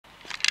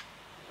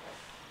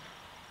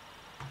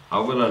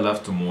How Will I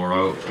Love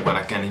Tomorrow, When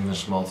I Can't Even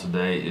Smile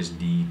Today is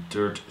the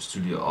third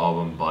studio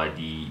album by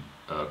the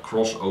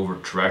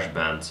crossover thrash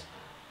band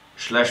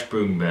slash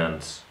punk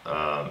band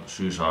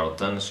Suicidal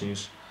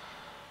Tendencies.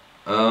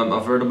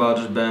 I've heard about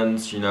this band,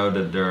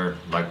 that they're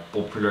like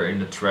popular in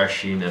the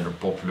thrash scene and they're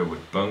popular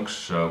with punks,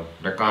 so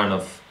they're kind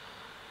of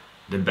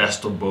the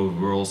best of both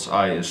worlds,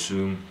 I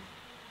assume.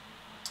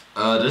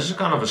 This is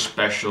kind of a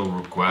special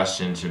request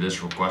since it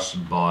is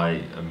requested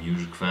by a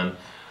music fan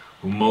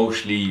who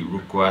mostly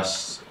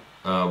requests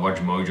Watch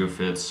Mojo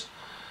fits.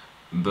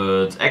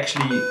 But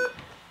actually,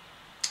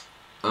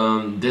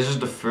 this is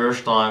the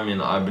first time in,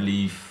 I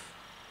believe,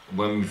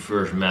 when we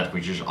first met,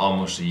 which is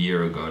almost a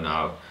year ago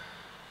now.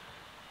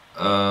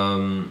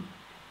 Um,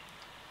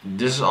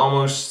 this is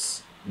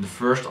almost the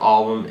first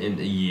album in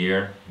a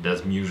year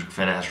that music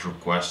fan has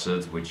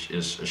requested, which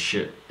is a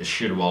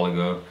shit while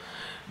ago.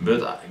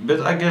 But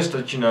I guess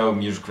that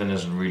music fan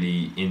isn't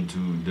really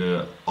into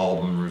the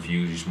album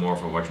reviews. He's more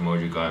of a Watch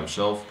Mojo guy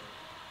himself,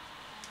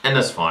 and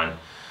that's fine.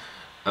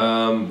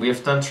 We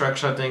have 10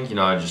 tracks, I think.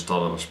 I just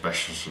thought it was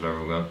special, so there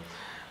we go.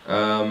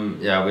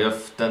 Yeah, we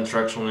have 10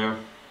 tracks on here.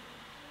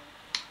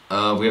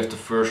 We have the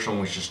first song,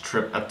 which is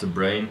Trip at the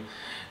Brain.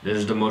 This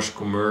is the most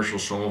commercial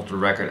song of the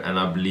record, and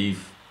I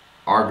believe,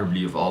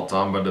 arguably of all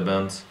time by the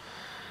band.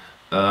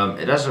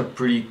 It has a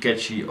pretty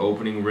catchy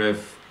opening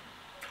riff.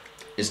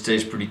 It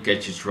stays pretty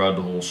catchy throughout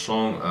the whole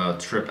song.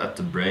 Trip at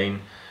the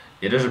Brain.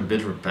 It is a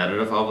bit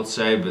repetitive, I would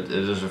say, but it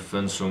is a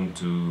fun song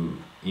to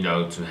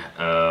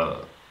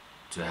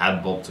to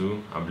head bob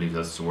to. I believe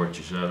that's the word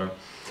you said.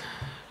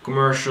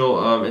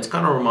 Commercial. It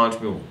kind of reminds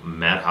me of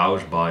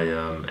Madhouse by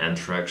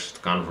Anthrax.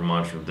 It kind of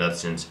reminds me of that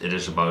since it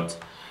is about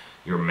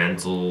your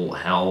mental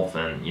health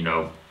and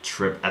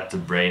Trip at the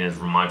Brain. It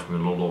reminds me a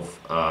lot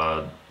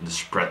of the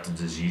Spread the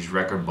Disease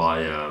record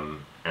by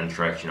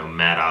Anthrax.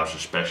 Madhouse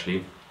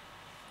especially.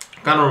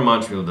 Kind of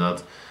reminds me of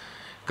that.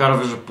 Kind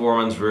of is a poor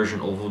man's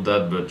version of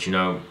that, but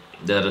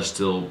that is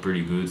still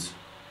pretty good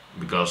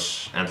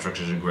because Anthrax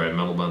is a great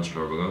metal band. So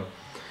there we go.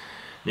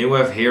 Then we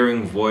have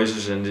Hearing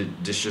Voices, and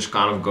this just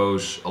kind of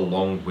goes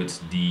along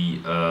with the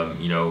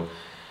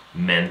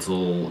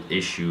mental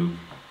issue.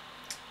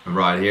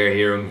 Right here,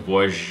 Hearing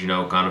Voices,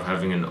 kind of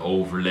having an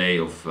overlay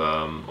of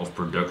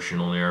production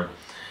on here.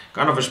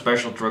 Kind of a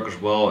special track as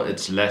well.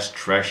 It's less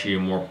trashy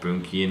and more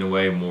punky in a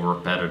way, more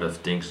repetitive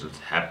things that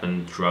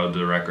happen throughout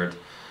the record.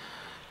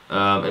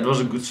 It was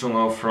a good song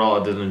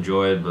overall. I did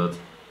enjoy it, but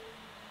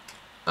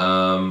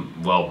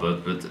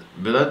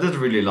but I did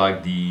really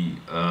like the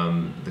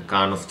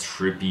kind of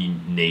trippy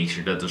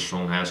nature that the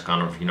song has.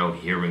 Kind of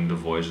hearing the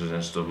voices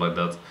and stuff like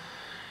that.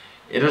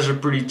 It has a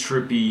pretty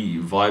trippy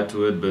vibe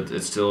to it, but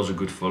it still is a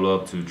good follow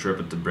up to Trip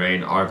at the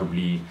Brain,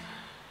 arguably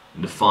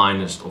the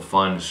finest of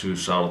finest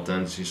Suicidal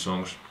Tendencies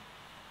songs.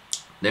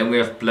 Then we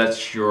have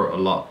Pledge Your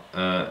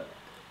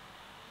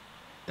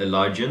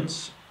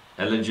Allegiance.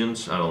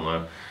 Allegiance, I don't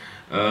know.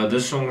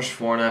 This song is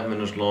 4.5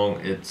 minutes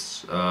long.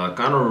 It's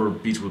kind of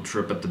repeats what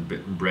Trip at the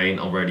Brain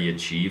already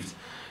achieved.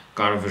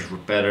 Kind of is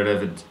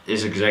repetitive. It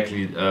is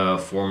exactly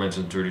 4 minutes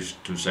and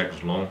 32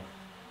 seconds long.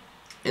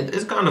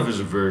 It kind of is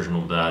a version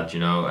of that,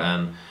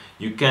 and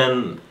you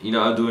can,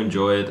 I do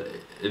enjoy it.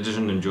 It is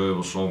an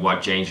enjoyable song. Why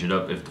change it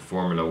up if the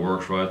formula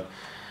works right?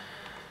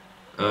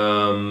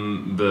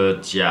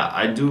 But yeah,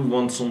 I do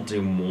want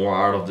something more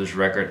out of this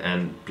record,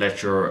 and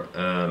Pleasure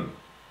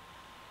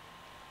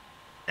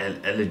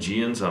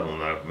Allegiance, I don't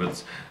know,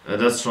 but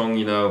that song,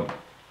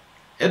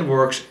 it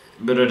works,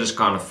 but it is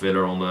kind of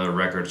filler on the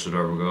record, so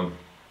there we go.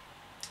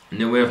 And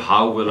then we have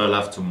How Will I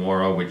Love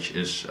Tomorrow, which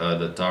is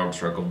the title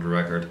track of the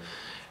record,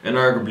 and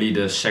arguably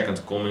the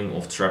second coming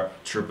of Trip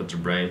at the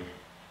Brain.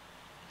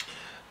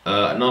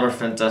 Another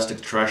fantastic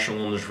thrash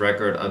song on this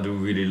record. I do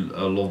really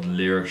love the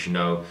lyrics,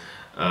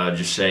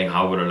 just saying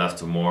how would I love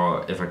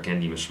tomorrow if I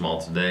can't even smile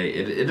today.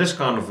 It is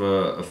kind of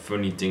a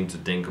funny thing to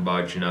think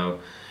about,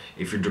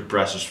 if you're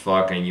depressed as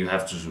fuck and you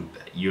have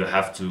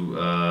to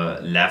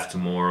laugh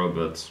tomorrow,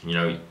 but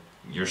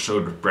you're so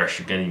depressed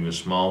you can't even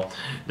smile.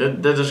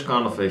 That is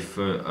kind of a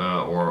fun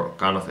or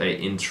kind of a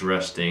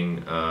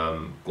interesting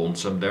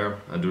concept there.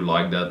 I do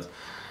like that.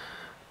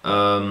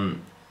 The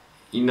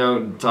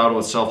title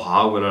itself,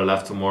 How Will I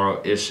Laugh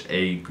Tomorrow, is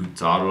a good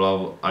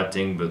title, I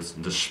think, but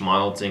the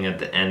smile thing at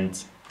the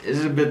end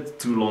is a bit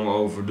too long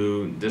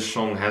overdue. This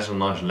song has a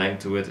nice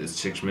length to it. It's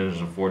 6 minutes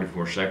and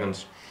 44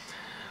 seconds.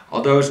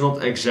 Although it's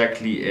not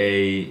exactly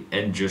a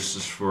And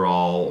Justice for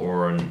All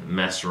or a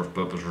Master of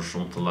Puppets or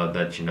something like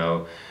that,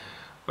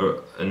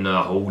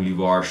 a holy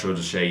war, so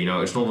to say.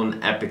 It's not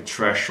an epic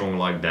trash song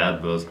like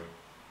that,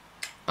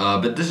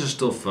 but this is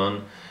still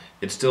fun.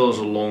 It still is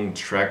a long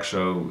track,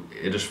 so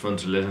it is fun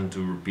to listen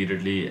to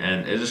repeatedly,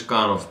 and it is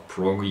kind of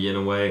proggy in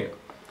a way.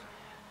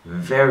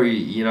 Very,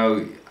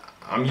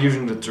 I'm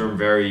using the term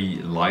very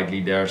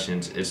lightly there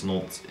since it's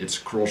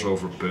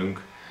crossover punk,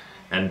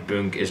 and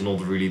punk is not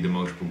really the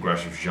most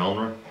progressive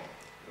genre.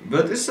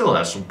 But it still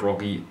has some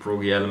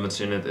proggy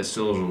elements in it. It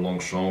still is a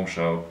long song,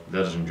 so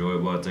that is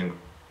enjoyable, I think.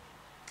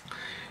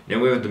 Then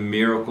we have The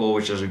Miracle,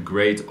 which has a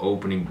great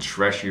opening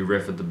thrashy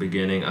riff at the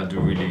beginning. I do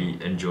really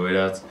enjoy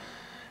that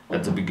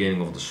at the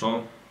beginning of the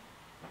song.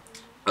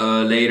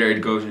 Later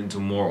it goes into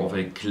more of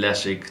a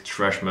classic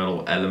thrash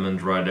metal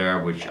element right there,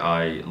 which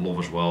I love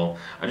as well.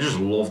 I just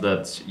love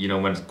that, you know,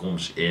 when it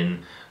comes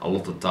in. I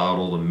love the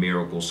title, The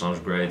Miracle, sounds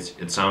great.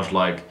 It sounds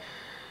like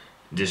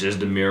this is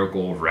the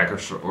Miracle of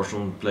records or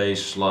some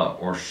place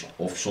or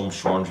of some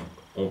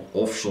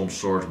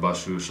sort by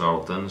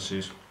Suicidal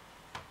Tendencies.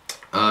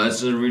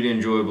 It's a really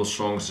enjoyable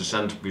song. It's the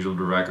centerpiece of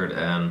the record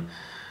and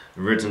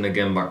written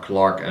again by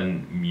Clark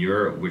and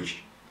Muir,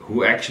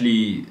 who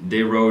actually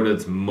they wrote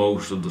it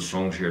most of the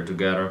songs here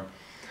together.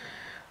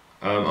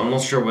 I'm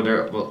not sure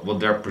what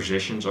their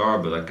positions are,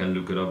 but I can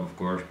look it up of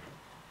course.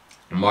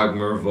 Mike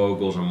Muir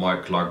vocals and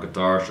Mike Clark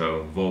guitar,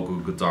 so vocal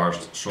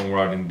guitarist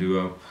songwriting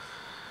duo.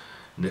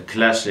 The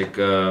classic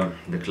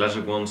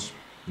ones.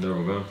 There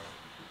we go.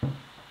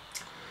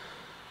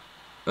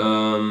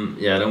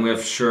 Yeah, then we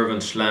have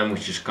Servant Slam,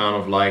 which is kind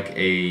of like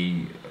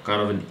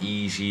an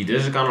easy.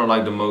 This is kind of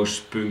like the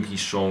most punky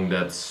song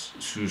that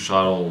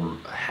Suicidal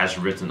has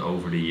written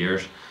over the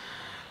years.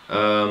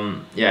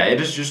 Yeah, it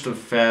is just a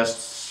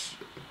fast,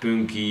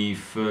 punky,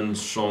 fun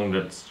song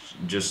that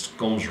just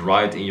comes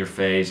right in your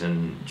face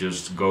and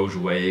just goes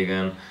away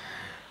again.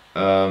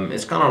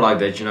 It's kind of like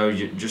that, you know.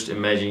 You just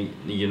imagine,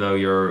 you know,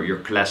 your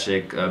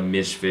classic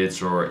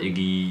Misfits or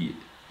Iggy,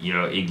 you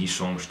know, Iggy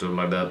songs, stuff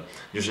like that.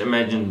 Just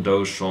imagine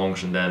those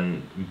songs, and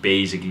then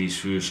basically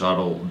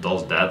Suicidal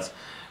does that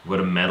with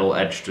a metal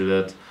edge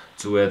to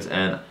it,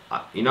 and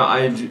you know,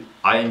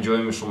 I enjoy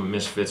me some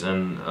Misfits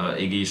and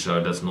Iggy,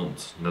 so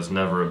that's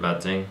never a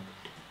bad thing.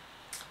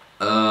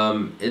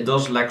 It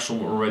does lack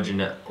some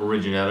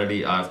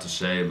originality, I have to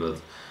say,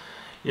 but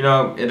you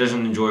know, it is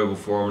an enjoyable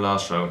formula,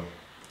 so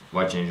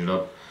why change it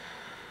up?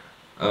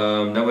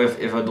 Then we have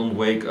If I Don't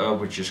Wake Up,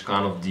 which is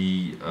kind of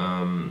the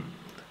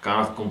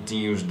kind of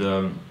continues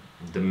the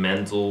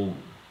mental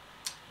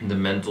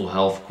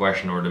health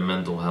question, or the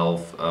mental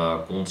health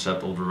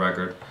concept of the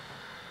record.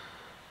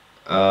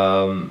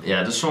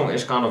 Yeah, the song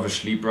is kind of a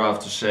sleeper, I have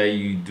to say.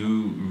 You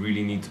do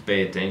really need to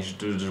pay attention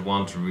to this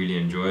one to really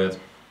enjoy it.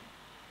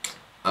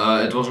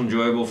 It was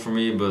enjoyable for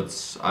me,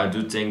 but I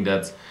do think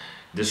that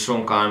this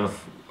song kind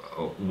of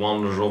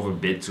wanders off a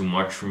bit too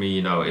much for me.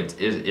 You know,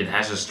 it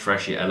has its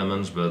trashy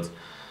elements, but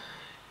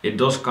it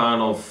does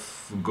kind of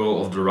go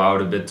off the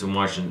route a bit too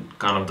much and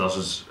kind of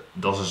does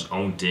its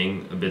own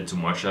thing a bit too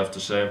much, I have to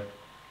say.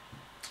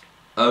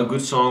 A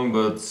good song,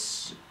 but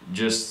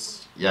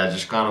just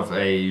kind of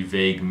a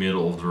vague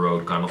middle of the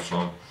road kind of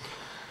song.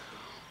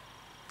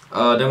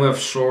 Then we have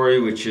Sorry,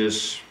 which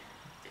is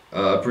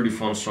a pretty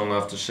fun song, I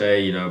have to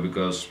say, you know,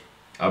 because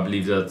I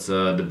believe that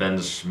the band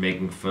is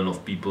making fun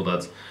of people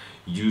that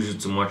use it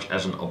too much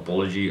as an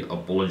apology,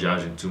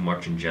 apologizing too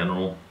much in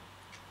general.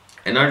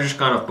 And I'm just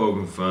kind of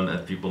poking fun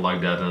at people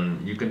like that,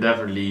 and you can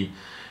definitely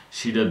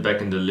see that back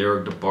in the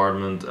lyric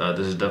department.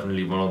 This is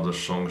definitely one of the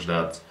songs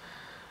that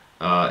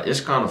is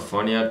kind of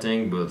funny, I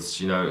think, but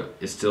you know,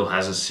 it still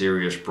has its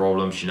serious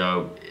problems. You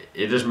know,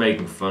 it is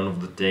making fun of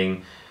the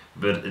thing,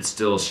 but it's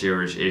still a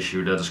serious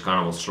issue. That is kind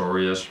of what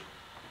Sorry is.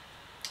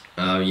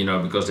 You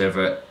know, because they have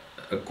a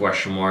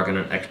question mark and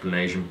an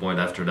explanation point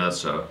after that,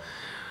 so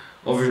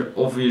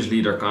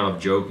obviously they're kind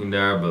of joking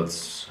there, but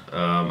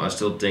I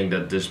still think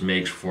that this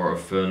makes for a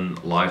fun,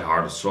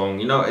 light-hearted song.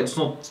 You know, it's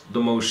not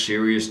the most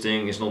serious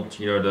thing. It's not,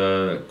 you know,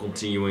 the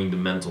continuing the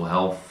mental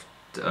health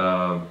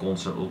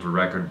concept of the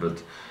record,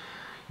 but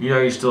you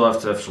know, you still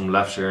have to have some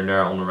laughs here and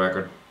there on the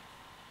record.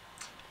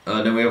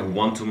 Then we have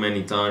One Too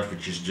Many Times,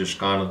 which is just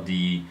kind of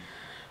the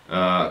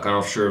kind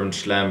of Servant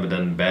Slam, but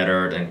then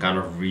bettered and kind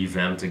of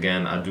revamped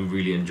again. I do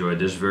really enjoy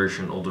this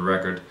version of the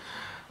record.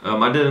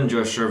 I did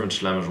enjoy Servant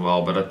Slam as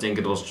well, but I think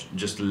it was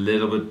just a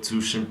little bit too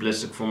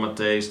simplistic for my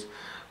taste.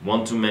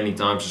 One Too Many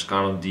Times is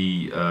kind of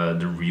the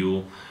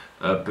real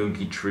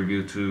punky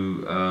tribute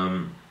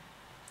to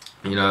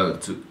you know,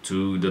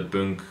 to the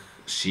punk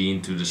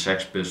scene, to the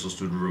Sex Pistols,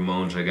 to the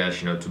Ramones, I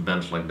guess, you know, to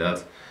bands like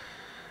that.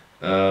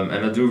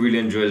 And I do really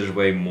enjoy this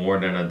way more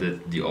than I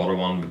did the other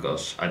one,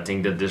 because I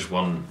think that this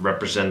one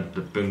represents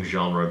the punk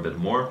genre a bit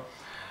more.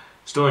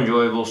 Still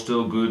enjoyable,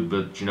 still good,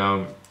 but you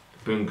know,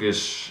 punk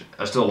is,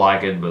 I still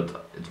like it,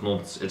 but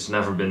it's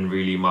never been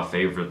really my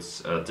favorite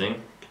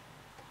thing.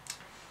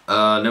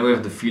 Then we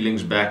have The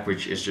Feelings Back,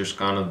 which is just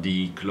kind of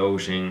the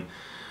closing,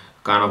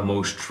 kind of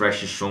most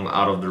trashy song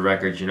out of the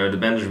record. You know, the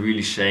band is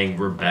really saying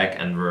we're back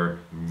and we're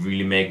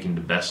really making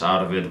the best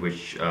out of it,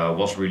 which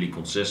was really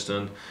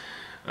consistent.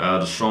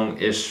 The song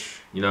is,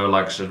 you know,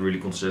 like I said, really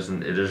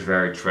consistent. It is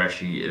very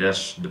trashy. It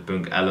has the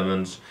punk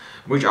elements,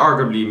 which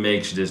arguably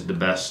makes this the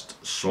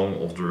best song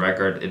of the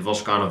record. It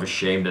was kind of a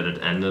shame that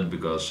it ended,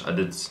 because I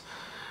did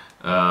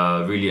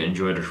really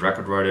enjoy this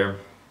record right here.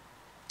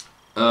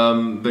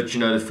 But you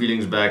know, The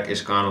Feelings Back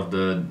is kind of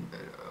the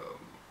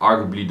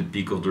arguably the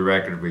peak of the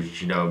record,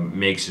 which, you know,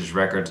 makes this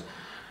record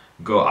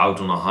go out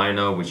on a high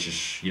note, which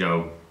is, you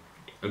know,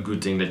 a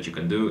good thing that you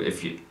can do,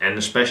 and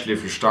especially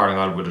if you're starting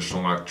out with a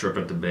song like Trip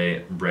at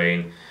the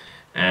Brain,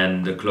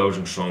 and the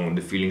closing song,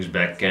 The Feelings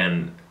Back,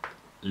 can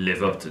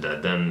live up to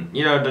that, then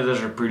you know that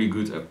is a pretty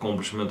good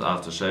accomplishment. I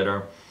have to say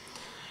there.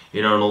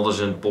 You know, not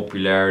as in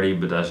popularity,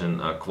 but as in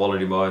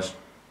quality wise.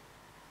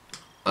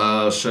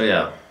 So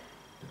yeah,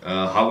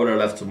 how would I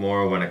left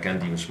tomorrow when I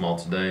can't even smile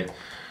today?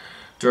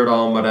 Third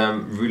album by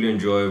them, really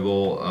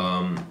enjoyable.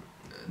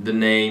 The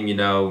name, you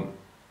know,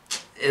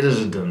 it is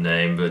a dumb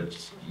name,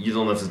 but you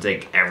don't have to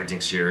take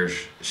everything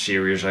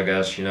serious, I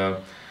guess. You know,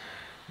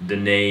 their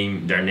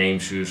name,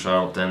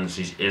 Suicidal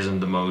Tendencies, isn't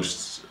the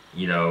most,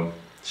 you know,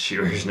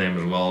 serious name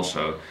as well.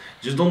 So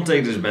just don't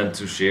take this band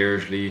too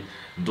seriously.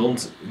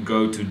 Don't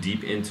go too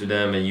deep into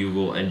them, and you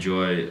will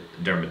enjoy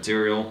their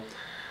material.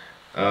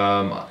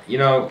 You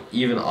know,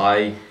 even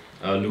I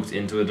looked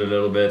into it a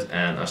little bit,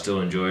 and I still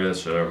enjoyed it.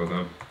 So there we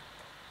go.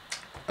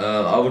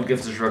 I would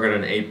give this record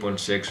an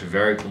 8.6.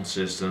 Very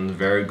consistent,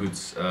 very good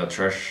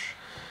thrash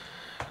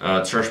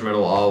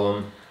metal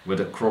album with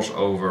a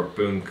crossover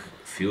punk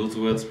feel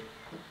to it.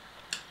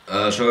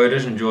 So it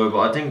is enjoyable.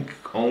 I think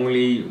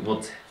only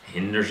what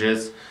hinders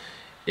it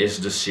is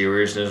the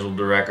seriousness of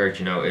the record.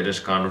 You know, it is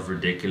kind of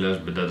ridiculous,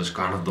 but that is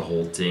kind of the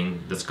whole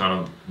thing. That's kind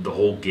of the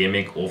whole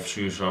gimmick of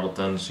Suicidal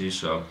Tendencies.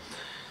 So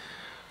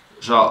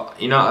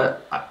you know,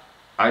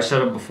 I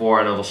said it before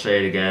and I will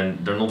say it again.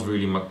 They're not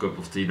really my cup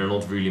of tea. They're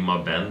not really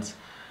my band,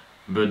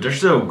 but they're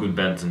still a good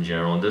band in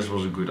general. And this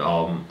was a good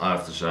album, I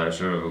have to say.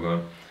 So there we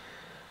go.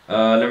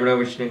 Let me know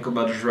what you think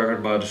about this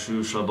record by the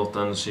Suicidal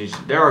Tendencies.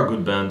 They are a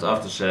good band, I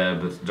have to say,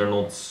 but they're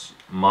not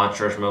my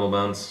thrash metal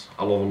bands.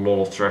 I love a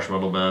lot of thrash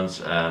metal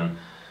bands, and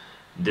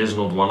this is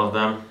not one of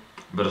them,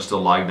 but I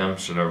still like them.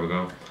 So there we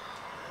go.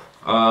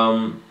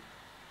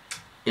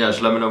 Yeah,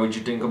 so let me know what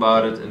you think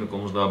about it in the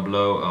comments down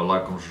below.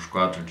 Like, comment,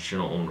 subscribe to the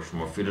channel on for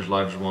more videos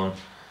like this one.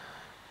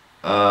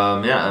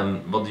 Yeah,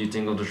 and what do you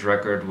think of this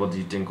record? What do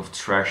you think of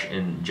thrash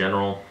in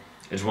general?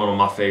 It's one of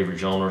my favorite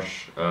genres,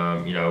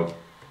 you know,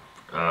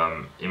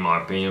 in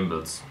my opinion,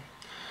 but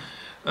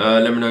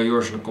let me know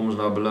yours in the comments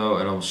down below,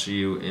 and I will see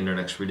you in the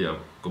next video.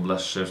 God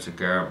bless, safe, take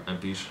care, and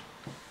peace.